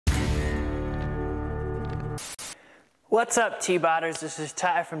What's up, Tboders? This is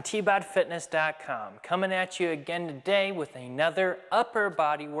Ty from Tbodfitness.com, coming at you again today with another upper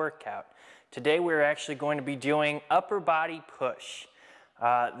body workout. Today we're actually going to be doing upper body push.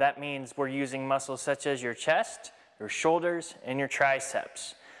 That means we're using muscles such as your chest, your shoulders, and your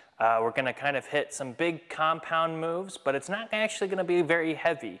triceps. We're going to kind of hit some big compound moves, but it's not actually going to be very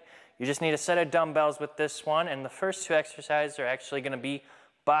heavy. You just need a set of dumbbells with this one, and the first two exercises are actually going to be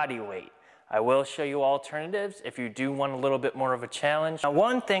body weight. I will show you alternatives if you do want a little bit more of a challenge. Now,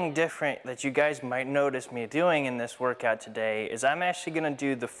 one thing different that you guys might notice me doing in this workout today is I'm actually going to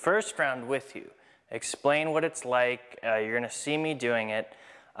do the first round with you, explain what it's like. You're going to see me doing it,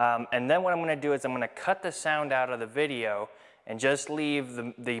 and then what I'm going to do is I'm going to cut the sound out of the video and just leave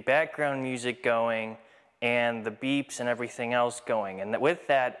the background music going and the beeps and everything else going. And with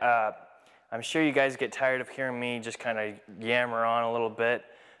that, I'm sure you guys get tired of hearing me just kind of yammer on a little bit.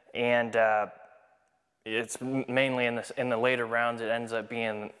 And it's mainly in the later rounds, it ends up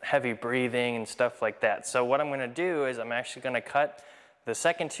being heavy breathing and stuff like that. So what I'm going to do is I'm actually going to cut the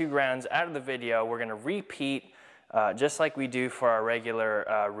second two rounds out of the video. We're going to repeat just like we do for our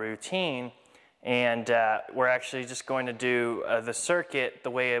regular routine. And we're actually just going to do the circuit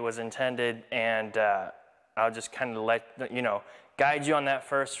the way it was intended. And I'll just kind of guide you on that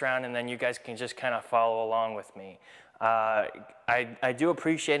first round, and then you guys can just kind of follow along with me. I do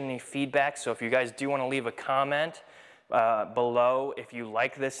appreciate any feedback, so if you guys do want to leave a comment below, if you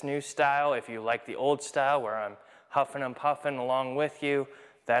like this new style, if you like the old style where I'm huffing and puffing along with you,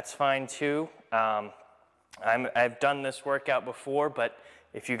 that's fine too. I've done this workout before, but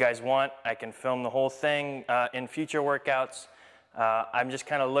if you guys want, I can film the whole thing in future workouts. I'm just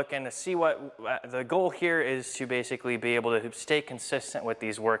kind of looking to see what the goal here is, to basically be able to stay consistent with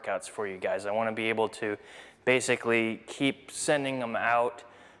these workouts for you guys. I want to be able to basically keep sending them out.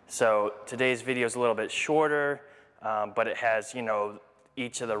 So today's video is a little bit shorter, but it has,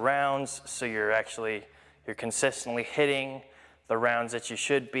 each of the rounds, so you're consistently hitting the rounds that you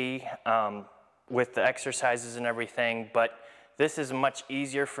should be with the exercises and everything. But this is much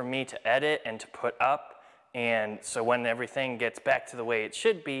easier for me to edit and to put up, and so when everything gets back to the way it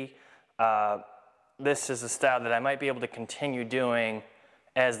should be, this is a style that I might be able to continue doing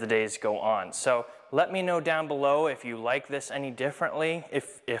as the days go on. So let me know down below if you like this any differently.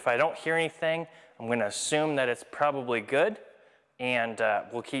 If I don't hear anything, I'm going to assume that it's probably good, and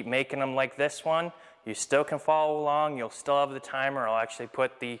we'll keep making them like this one. You still can follow along. You'll still have the timer. I'll actually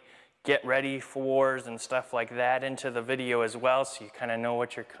put the get ready fors and stuff like that into the video as well, so you kind of know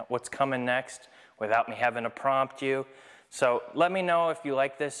what's coming next without me having to prompt you. So let me know if you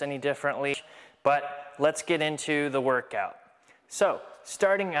like this any differently. But let's get into the workout. So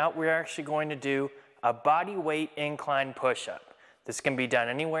starting out, we're actually going to do a body weight incline push-up. This can be done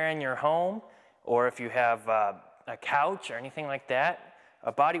anywhere in your home, or if you have a couch or anything like that,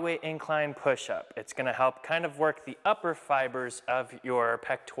 a body weight incline push-up. It's going to help kind of work the upper fibers of your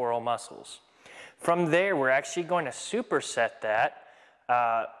pectoral muscles. From there, we're actually going to superset that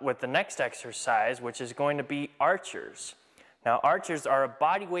with the next exercise, which is going to be archers. Now, archers are a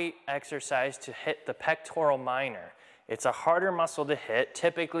body weight exercise to hit the pectoral minor. It's a harder muscle to hit.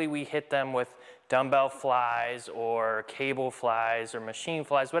 Typically, we hit them with dumbbell flies or cable flies or machine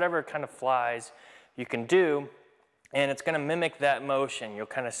flies, whatever kind of flies you can do, and it's going to mimic that motion. You'll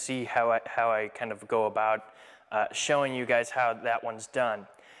kind of see how I kind of go about showing you guys how that one's done.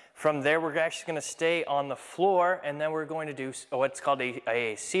 From there, we're actually going to stay on the floor, and then we're going to do what's called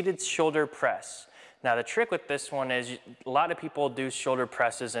a seated shoulder press. Now, the trick with this one is a lot of people do shoulder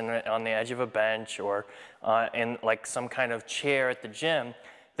presses on the edge of a bench or in like some kind of chair at the gym.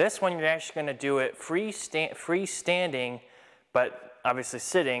 This one, you're actually going to do it freestanding, but obviously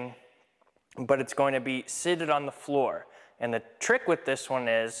sitting, but it's going to be seated on the floor. And the trick with this one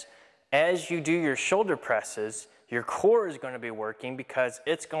is, as you do your shoulder presses, your core is going to be working, because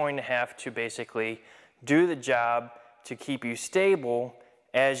it's going to have to basically do the job to keep you stable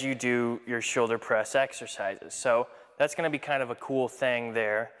as you do your shoulder press exercises. So that's going to be kind of a cool thing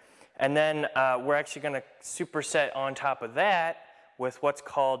there. And then we're actually going to superset on top of that with what's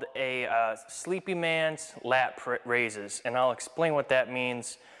called a sleepy man's lat raises. And I'll explain what that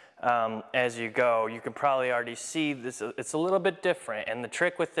means as you go. You can probably already see this. It's a little bit different. And the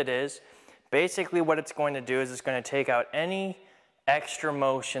trick with it is, basically what it's going to do is it's going to take out any extra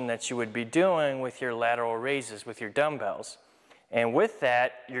motion that you would be doing with your lateral raises with your dumbbells. And with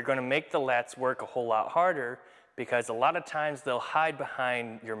that, you're going to make the lats work a whole lot harder, because a lot of times they'll hide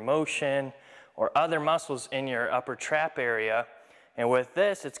behind your motion or other muscles in your upper trap area. And with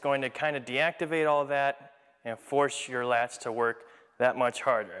this, it's going to kind of deactivate all that and force your lats to work that much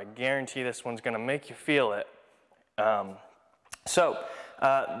harder. I guarantee this one's going to make you feel it.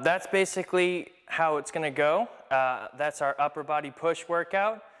 That's basically how it's going to go. That's our upper body push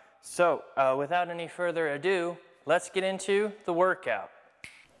workout. So without any further ado, let's get into the workout.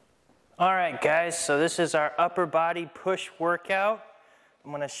 All right, guys, so this is our upper body push workout. I'm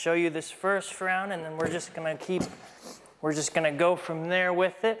going to show you this first round, and then we're just going to go from there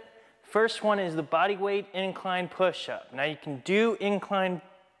with it. First one is the body weight incline push-up. Now you can do incline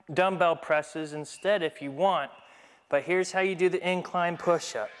dumbbell presses instead if you want, but here's how you do the incline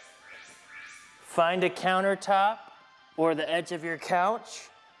push-up. Find a countertop or the edge of your couch,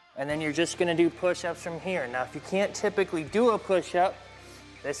 and then you're just going to do push-ups from here. Now if you can't typically do a push-up,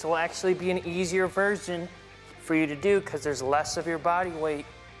 this will actually be an easier version for you to do because there's less of your body weight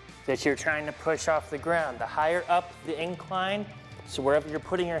that you're trying to push off the ground. The higher up the incline, so wherever you're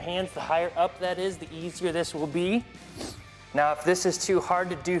putting your hands, the higher up that is, the easier this will be. Now, if this is too hard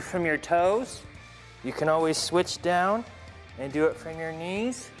to do from your toes, you can always switch down and do it from your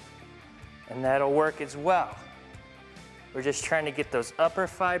knees, and that'll work as well. We're just trying to get those upper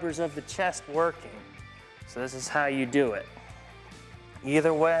fibers of the chest working. So this is how you do it.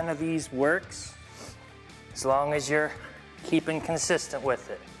 Either one of these works, as long as you're keeping consistent with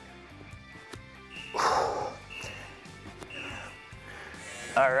it.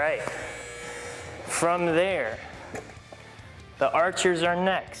 All right, from there, the archers are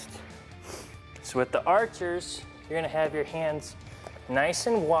next. So with the archers, you're gonna have your hands nice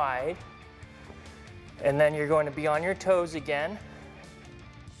and wide, and then you're going to be on your toes again.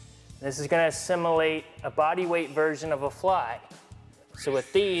 This is gonna assimilate a body weight version of a fly. So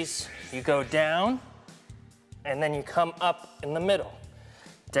with these, you go down, and then you come up in the middle.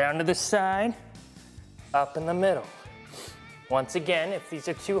 Down to the side, up in the middle. Once again, if these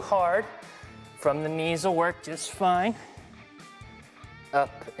are too hard, from the knees will work just fine.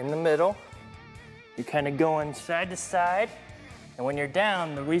 Up in the middle. You're kind of going side to side. And when you're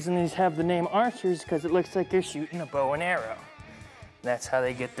down, the reason these have the name archers is because it looks like you're shooting a bow and arrow. That's how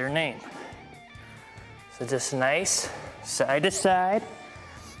they get their name. So just nice, side to side.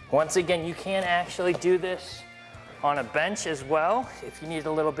 Once again, you can actually do this on a bench as well if you need it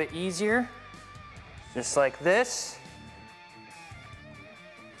a little bit easier. Just like this.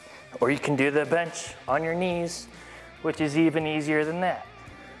 Or you can do the bench on your knees, which is even easier than that.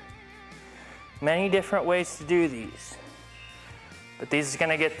 Many different ways to do these. But these are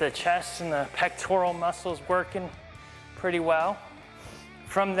gonna get the chest and the pectoral muscles working pretty well.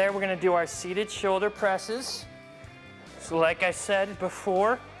 From there, we're gonna do our seated shoulder presses. So like I said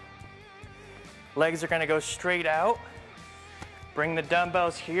before, legs are gonna go straight out. Bring the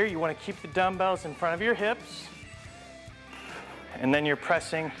dumbbells here. You wanna keep the dumbbells in front of your hips. And then you're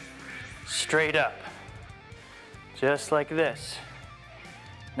pressing straight up, just like this.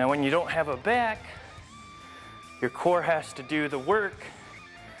 Now when you don't have a back, your core has to do the work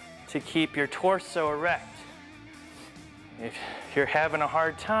to keep your torso erect. If you're having a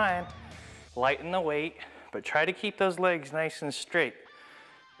hard time, lighten the weight, but try to keep those legs nice and straight.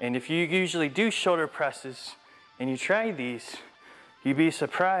 And if you usually do shoulder presses and you try these, you'd be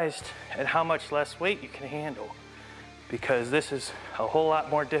surprised at how much less weight you can handle, because this is a whole lot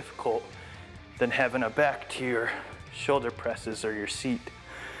more difficult than having a back to your shoulder presses or your seat.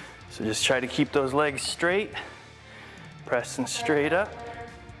 So just try to keep those legs straight, pressing straight up,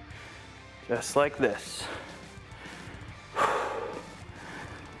 just like this.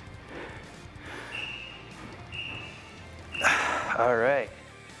 All right,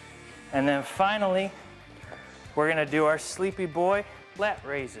 and then finally, we're gonna do our sleepy boy lat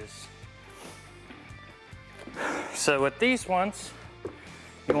raises. So with these ones,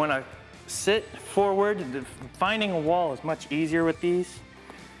 you wanna sit forward. Finding a wall is much easier with these.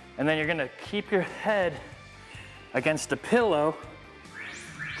 And then you're gonna keep your head against a pillow.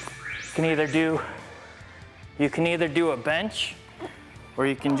 You can either do a bench, or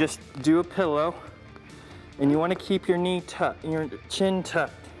you can just do a pillow. And you wanna keep your knee tucked, your chin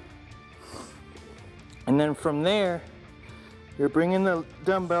tucked. And then from there, you're bringing the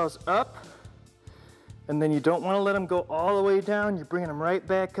dumbbells up, and then you don't wanna let them go all the way down. You're bringing them right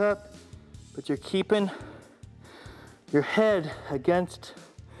back up, but you're keeping your head against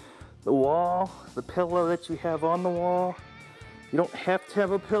the wall, the pillow that you have on the wall. You don't have to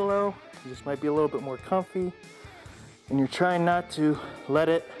have a pillow, it just might be a little bit more comfy. And you're trying not to let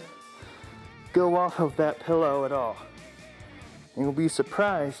it go off of that pillow at all. And you'll be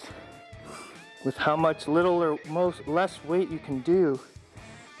surprised with how much little or less weight you can do,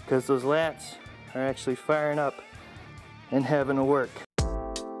 because those lats are actually firing up and having to work.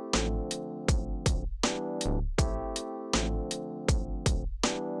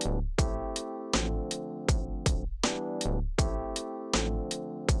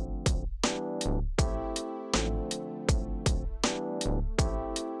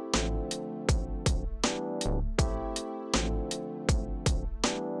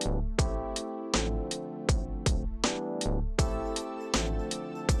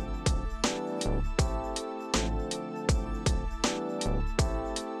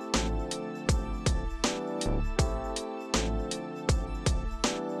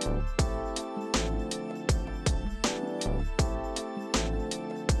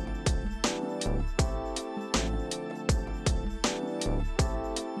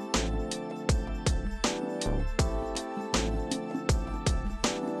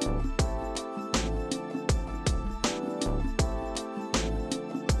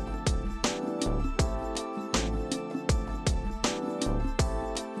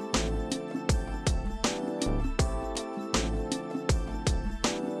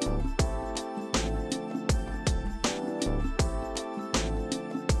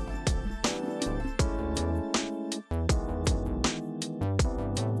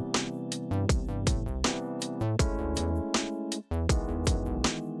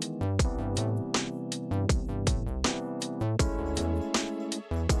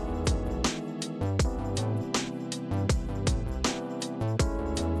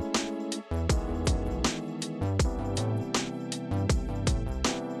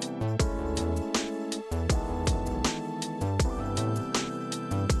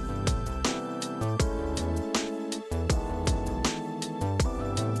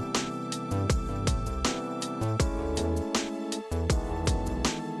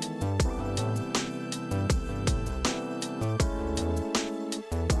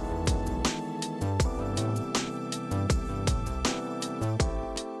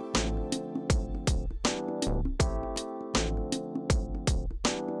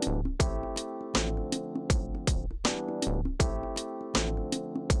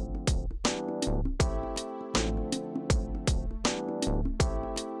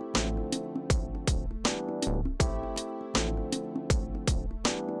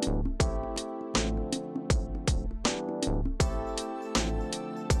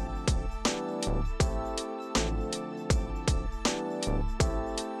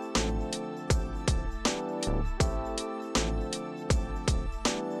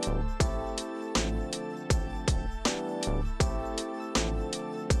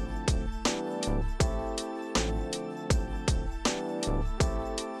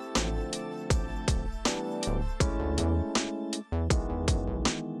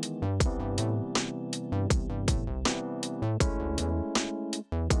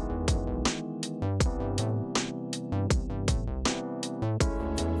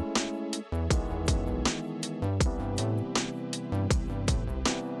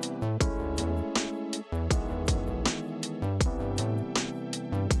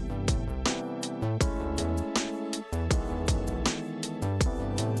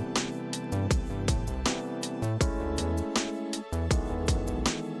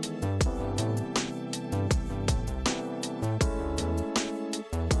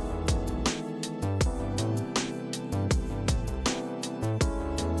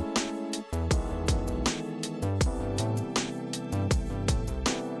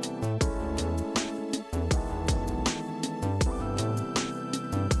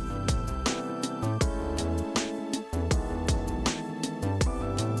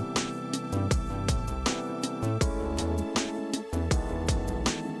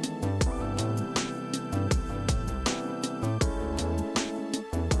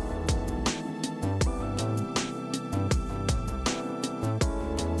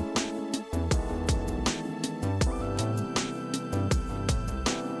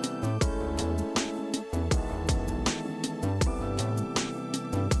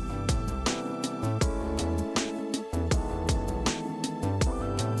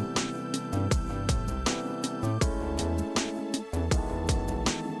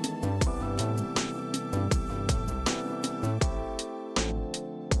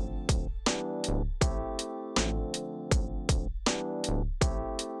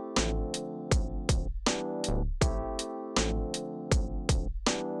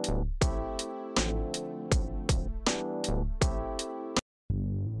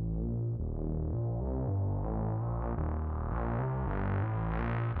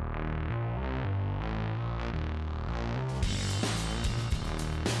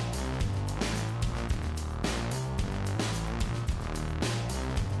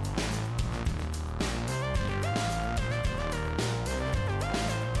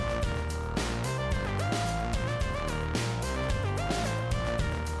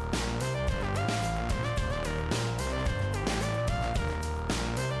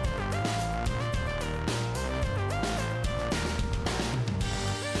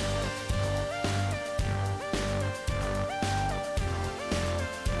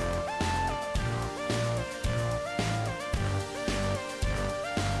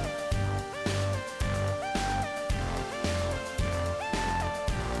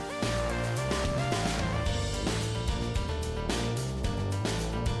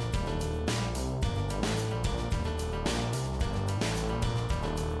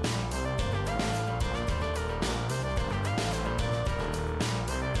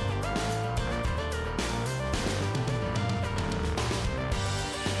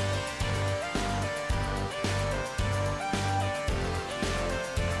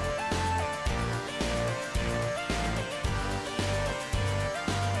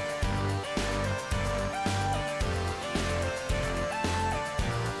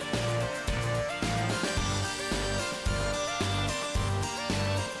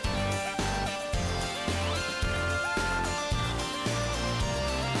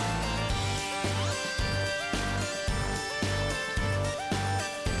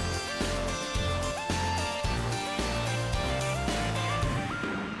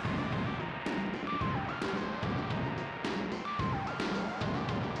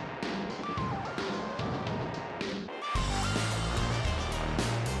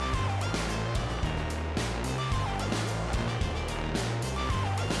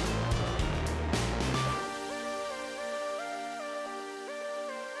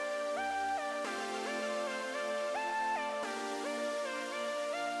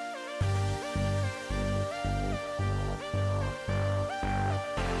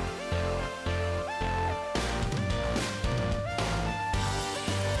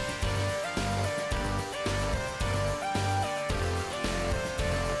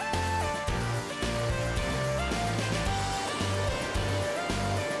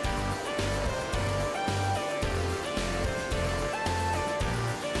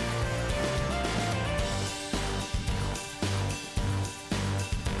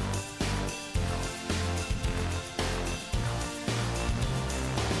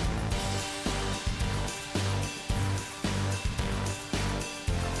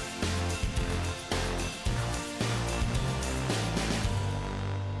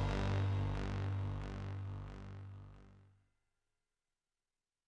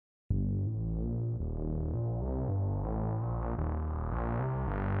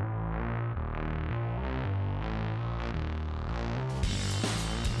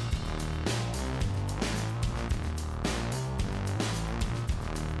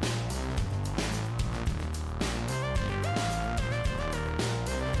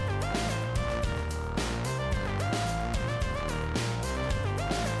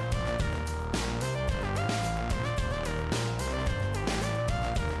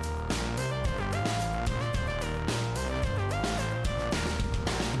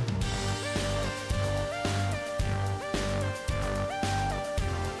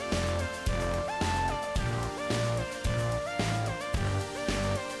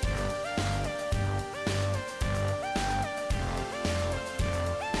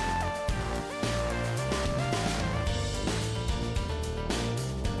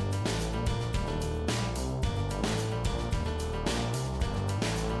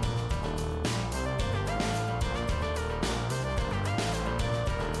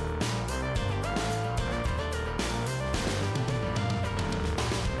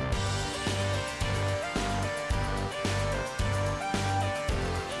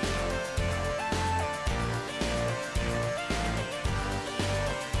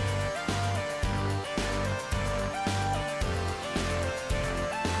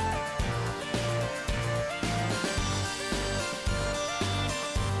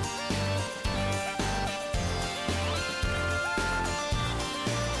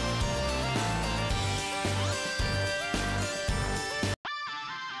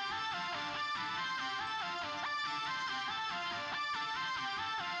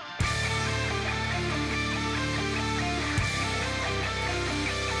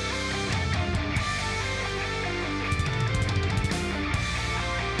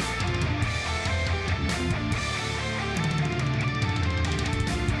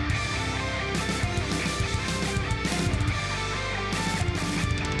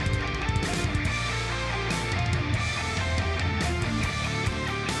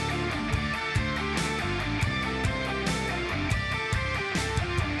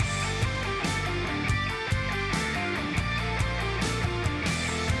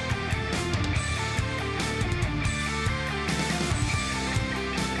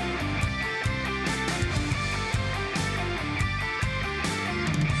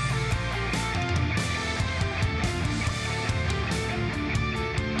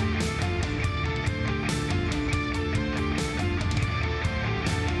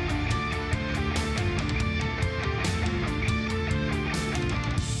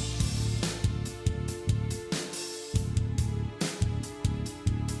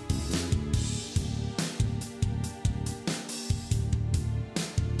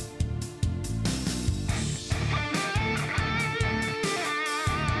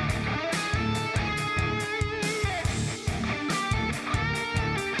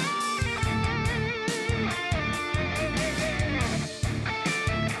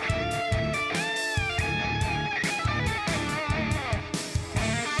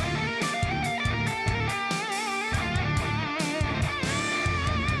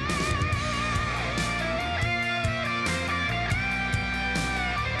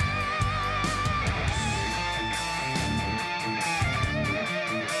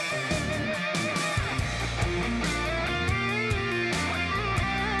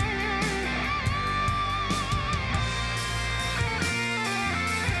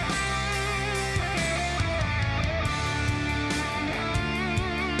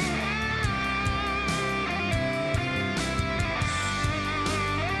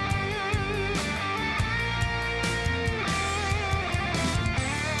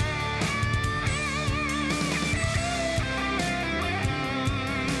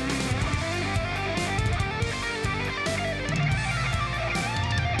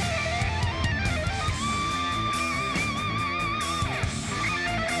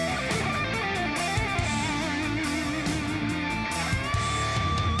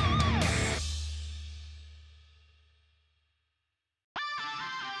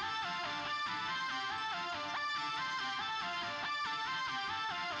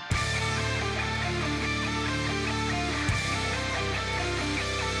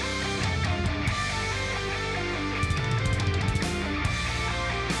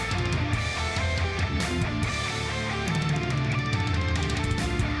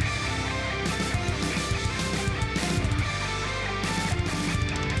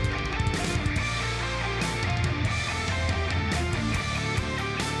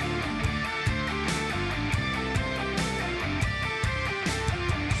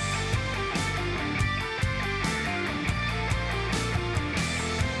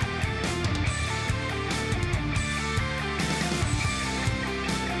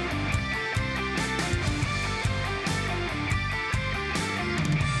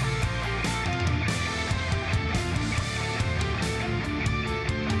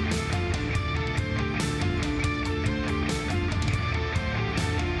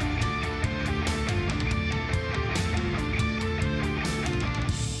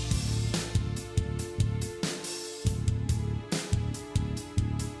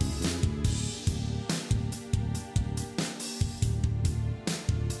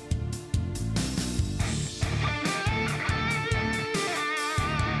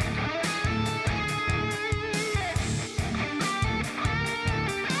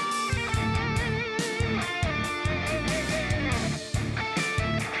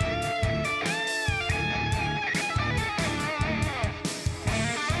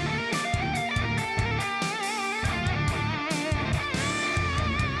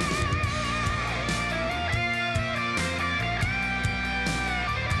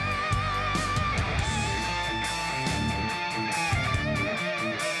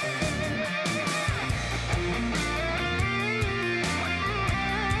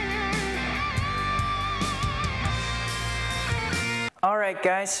 Alright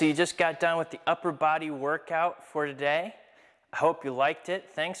guys, so you just got done with the upper body workout for today. I hope you liked it.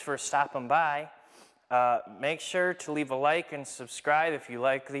 Thanks for stopping by. Make sure to leave a like and subscribe if you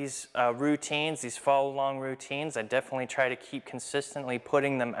like these routines, these follow-along routines. I definitely try to keep consistently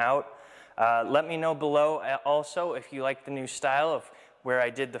putting them out. Let me know below also if you like the new style of where I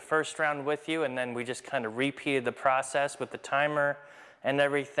did the first round with you and then we just kind of repeated the process with the timer and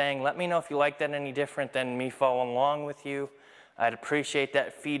everything. Let me know if you like that any different than me following along with you. I'd appreciate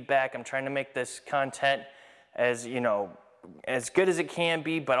that feedback. I'm trying to make this content as, as good as it can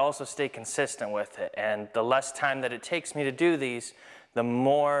be, but also stay consistent with it. And the less time that it takes me to do these, the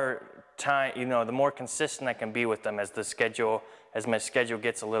more time, the more consistent I can be with them as my schedule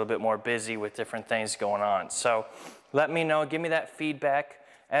gets a little bit more busy with different things going on. So let me know, give me that feedback.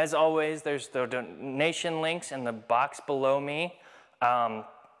 As always, there's the donation links in the box below me.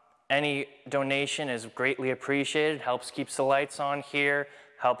 Any donation is greatly appreciated, helps keeps the lights on here,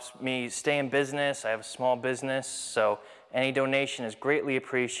 helps me stay in business. I have a small business, so any donation is greatly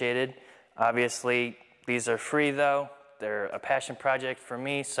appreciated. Obviously, these are free though. They're a passion project for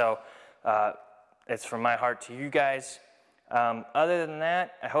me, so it's from my heart to you guys. Other than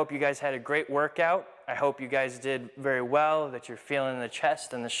that, I hope you guys had a great workout. I hope you guys did very well, that you're feeling the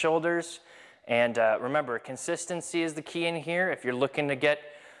chest and the shoulders. And remember, consistency is the key in here. If you're looking to get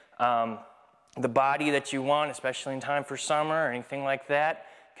the body that you want, especially in time for summer or anything like that,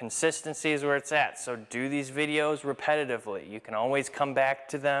 consistency is where it's at. So do these videos repetitively. You can always come back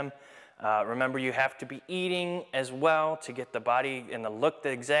to them. Remember, you have to be eating as well to get the body and the look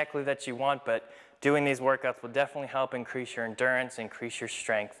exactly that you want, but doing these workouts will definitely help increase your endurance, increase your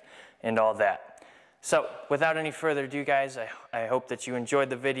strength, and all that. So without any further ado, guys, I hope that you enjoyed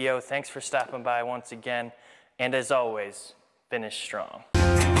the video. Thanks for stopping by once again. And as always, finish strong.